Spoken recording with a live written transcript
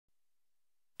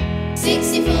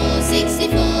64,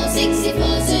 64,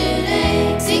 64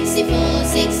 Zulu. 64,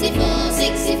 64,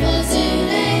 64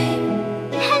 Zulu.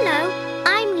 Hello,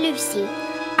 I'm Lucy.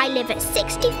 I live at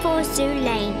 64 Zoo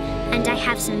Lane and I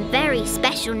have some very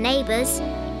special neighbours.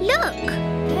 Look!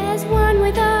 There's one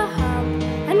with a hump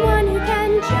and one who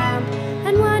can jump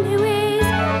and one who is,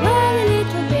 well, a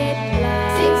little bit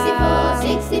plump.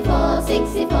 64, 64,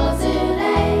 64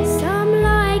 Zulu. Some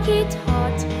like it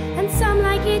hot and some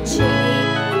like it chilly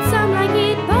and some like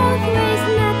it both ways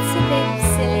and that's a bit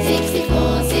silly.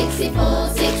 64, 64,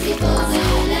 64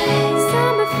 Zulu.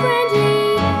 Some are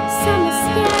friendly, some are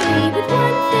scary, but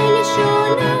one thing is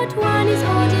sure, not one is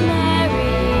ordinary.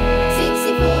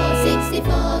 64,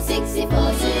 64, 64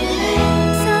 Zulu.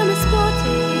 Some are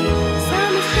sporty,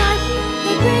 some are stripy,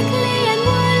 they're prickly and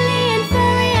woolly and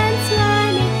furry and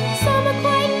slimy. Some are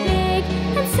quite big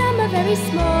and some are very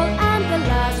small, and the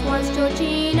last one's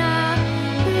Georgina,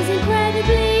 who's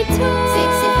incredibly tall.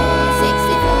 64,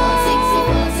 64,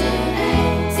 64 Zulu.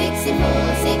 64,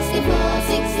 64,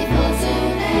 64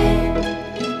 Zulu.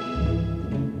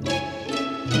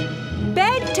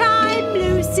 Bedtime,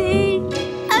 Lucy.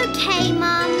 OK,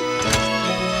 Mum.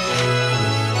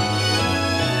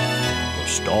 The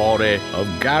story of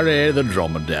Gary the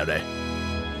Dromedary.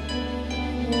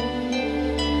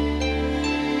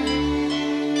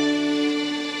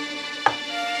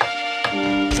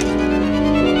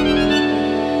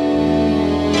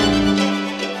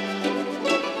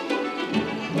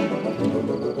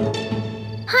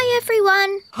 Hi,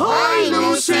 everyone. Hi,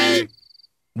 Lucy.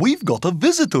 We've got a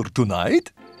visitor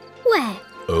tonight. Where?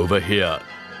 Over here.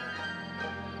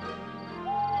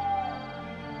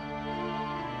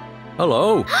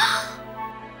 Hello.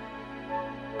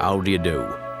 How do you do?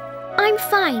 I'm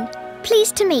fine.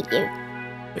 Pleased to meet you.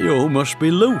 You must be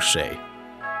Lucy.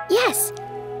 Yes.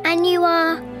 And you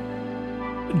are?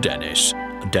 Dennis.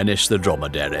 Dennis the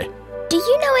Dromedary. Do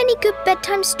you know any good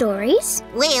bedtime stories?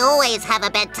 We always have a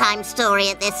bedtime story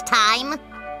at this time.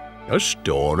 A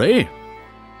story?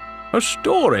 A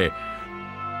story?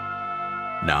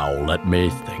 Now let me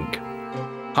think.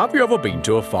 Have you ever been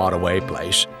to a faraway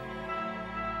place?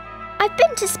 I've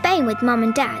been to Spain with Mum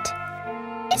and Dad.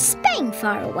 Is Spain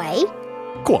far away?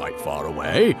 Quite far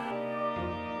away.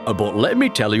 But let me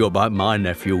tell you about my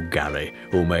nephew Gary,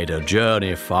 who made a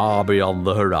journey far beyond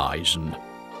the horizon.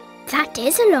 That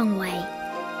is a long way.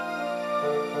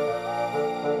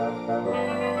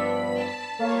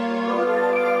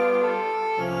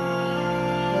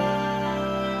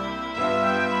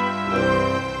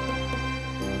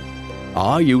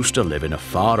 I used to live in a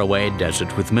faraway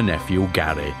desert with my nephew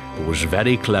Gary, who was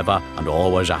very clever and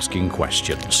always asking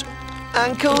questions.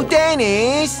 Uncle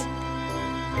Dennis.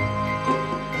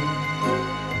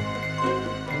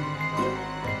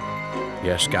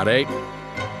 Yes, Gary?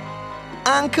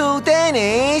 Uncle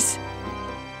Dennis.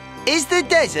 Is the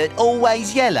desert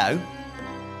always yellow?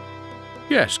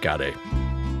 Yes, Gary.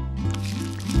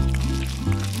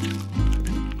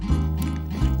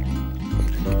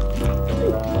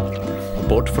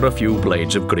 But for a few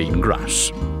blades of green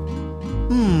grass.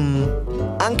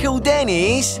 Uncle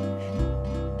Dennis.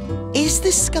 Is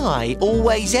the sky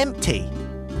always empty?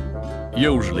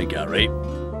 Usually, Gary.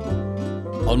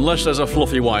 Unless there's a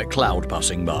fluffy white cloud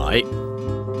passing by.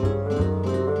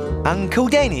 Uncle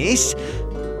Dennis,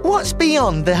 what's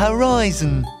beyond the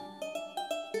horizon?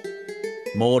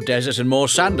 More desert and more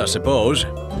sand, I suppose.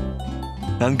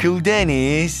 Uncle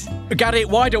Dennis. Gary,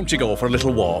 why don't you go for a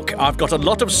little walk? I've got a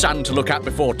lot of sand to look at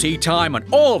before tea time, and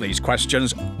all these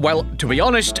questions, well, to be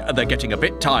honest, they're getting a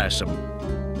bit tiresome.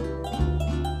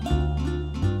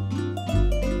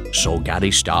 So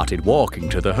Gary started walking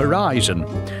to the horizon.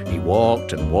 He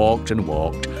walked and walked and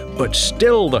walked, but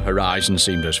still the horizon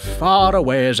seemed as far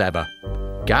away as ever.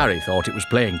 Gary thought it was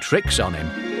playing tricks on him.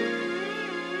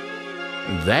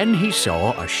 Then he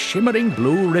saw a shimmering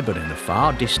blue ribbon in the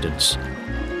far distance.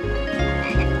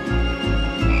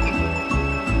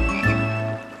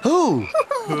 Oh!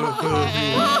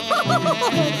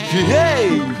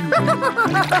 Hey!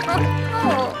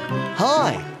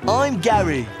 Hi, I'm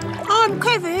Gary. I'm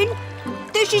Kevin.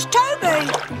 This is Toby.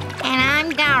 And I'm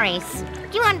Doris.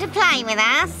 Do you want to play with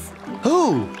us?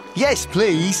 Oh, yes,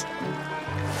 please.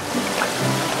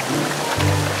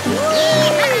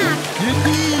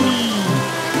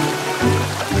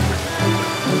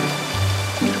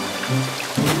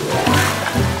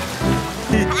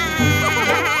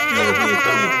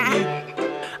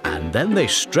 And then they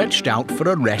stretched out for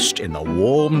a rest in the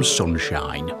warm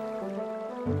sunshine.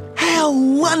 How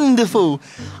wonderful!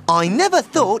 I never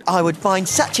thought I would find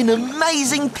such an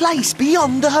amazing place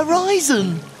beyond the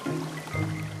horizon.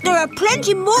 There are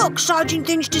plenty more exciting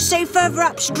things to see further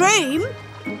upstream.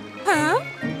 Huh?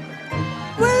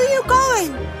 Where are you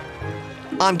going?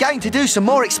 I'm going to do some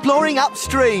more exploring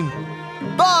upstream.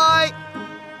 Bye!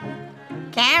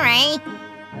 Gary,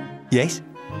 Yes?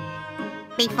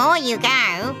 before you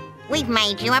go, we've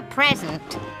made you a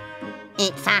present.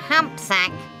 It's a hump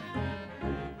sack.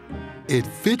 It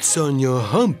fits on your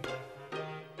hump.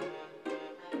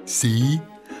 See?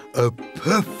 A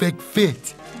perfect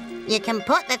fit. You can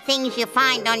put the things you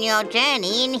find on your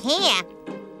journey in here.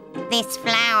 This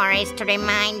flower is to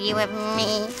remind you of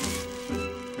me.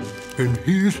 And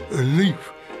here's a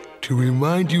leaf to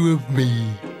remind you of me.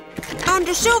 And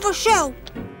a silver shell.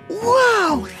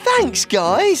 Wow, thanks,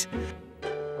 guys.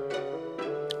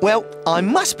 Well, I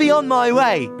must be on my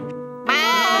way.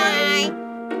 Bye!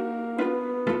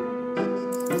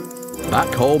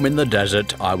 Back home in the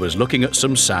desert, I was looking at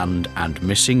some sand and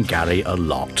missing Gary a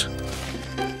lot.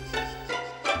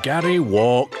 Gary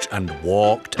walked and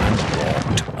walked and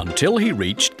walked until he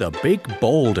reached the big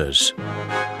boulders.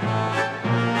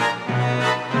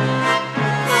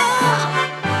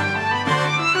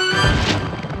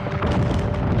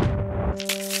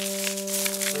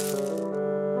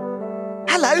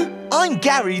 Hello, I'm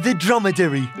Gary the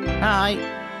Dromedary. Hi,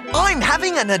 I'm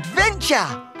having an adventure.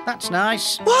 that's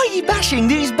nice. Why are you bashing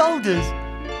these boulders?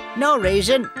 No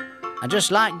reason. I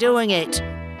just like doing it.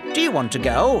 Do you want to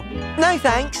go? No,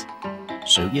 thanks.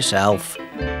 Suit yourself.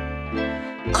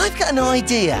 I've got an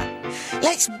idea.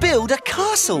 Let's build a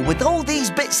castle with all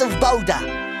these bits of boulder.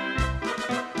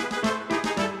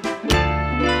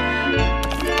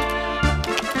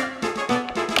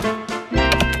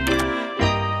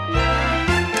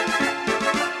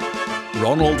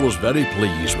 Ronald was very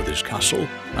pleased with his castle,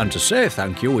 and to say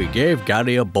thank you, he gave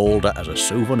Gary a boulder as a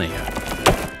souvenir.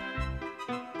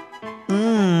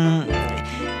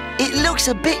 It looks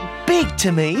a bit big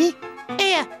to me.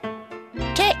 Here,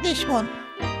 take this one.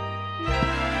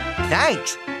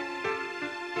 Thanks.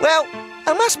 Well,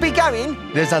 I must be going.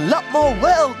 There's a lot more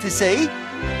world to see.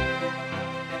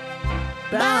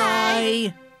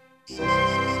 Bye.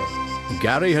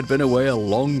 Gary had been away a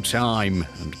long time,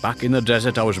 and back in the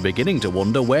desert I was beginning to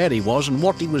wonder where he was and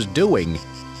what he was doing.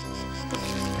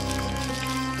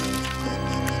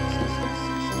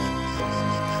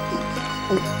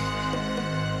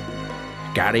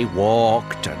 Gary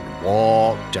walked and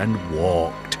walked and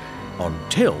walked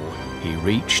until he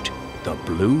reached the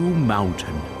Blue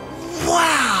Mountain.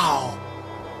 Wow!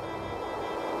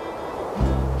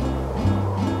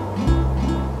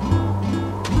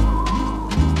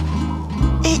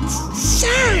 It's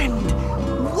sand!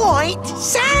 White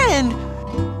sand!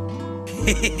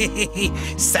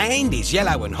 Sand is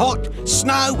yellow and hot,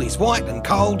 snow is white and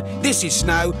cold, this is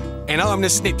snow, and I'm the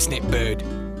snip-snip bird.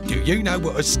 Do you know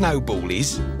what a snowball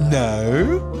is?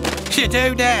 No. You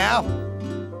do now.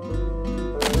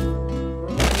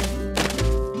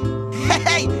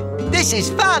 Hey, this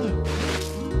is fun!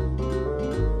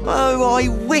 Oh, I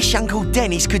wish Uncle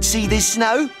Dennis could see this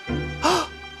snow. Oh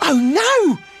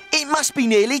no! It must be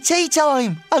nearly tea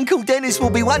time. Uncle Dennis will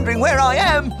be wondering where I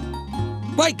am.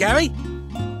 Wait, Gary.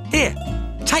 Here,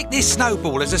 take this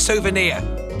snowball as a souvenir.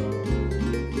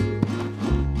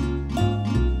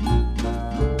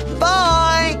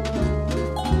 Bye!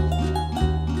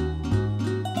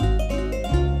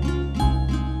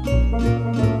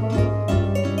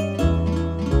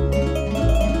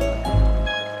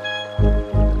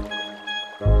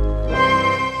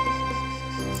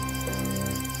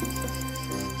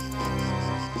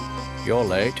 You're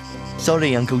late.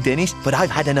 Sorry, Uncle Dennis, but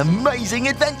I've had an amazing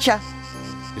adventure.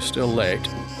 You're still late.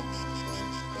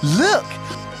 Look!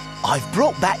 I've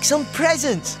brought back some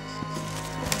presents.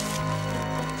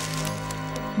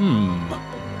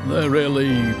 They're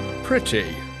really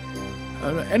pretty.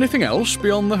 Anything else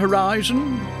beyond the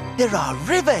horizon? There are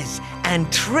rivers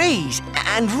and trees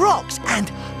and rocks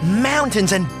and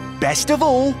mountains and, best of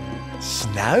all,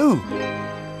 snow.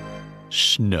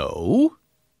 Snow?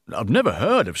 I've never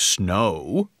heard of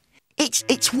snow.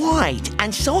 It's white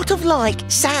and sort of like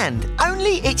sand,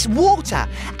 only it's water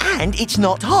and it's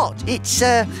not hot. It's,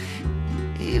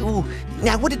 ew.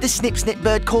 Now, what did the snip-snip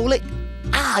bird call it?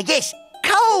 Ah, yes,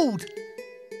 cold!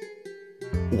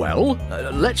 Well,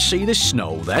 let's see this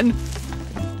snow then.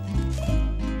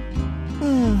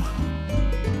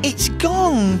 It's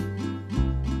gone.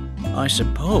 I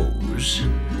suppose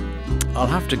I'll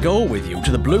have to go with you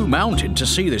to the Blue Mountain to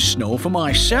see this snow for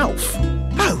myself.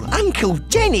 Oh, Uncle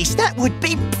Dennis, that would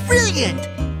be brilliant!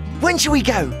 When shall we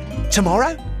go?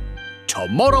 Tomorrow?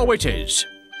 Tomorrow it is.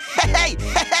 Hey!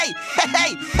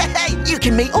 You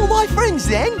can meet all my friends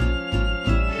then.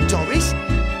 Doris,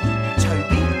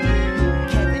 Toby,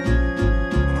 Kevin,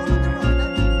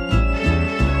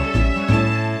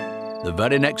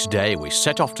 very next day we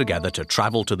set off together to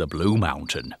travel to the Blue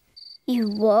Mountain. You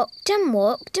walked and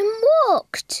walked and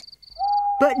walked.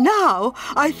 But now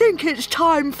I think it's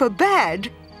time for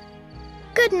bed.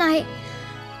 Good night.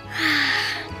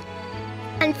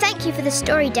 And thank you for the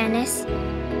story, Dennis.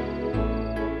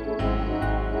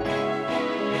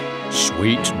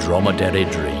 Sweet dromedary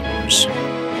dreams.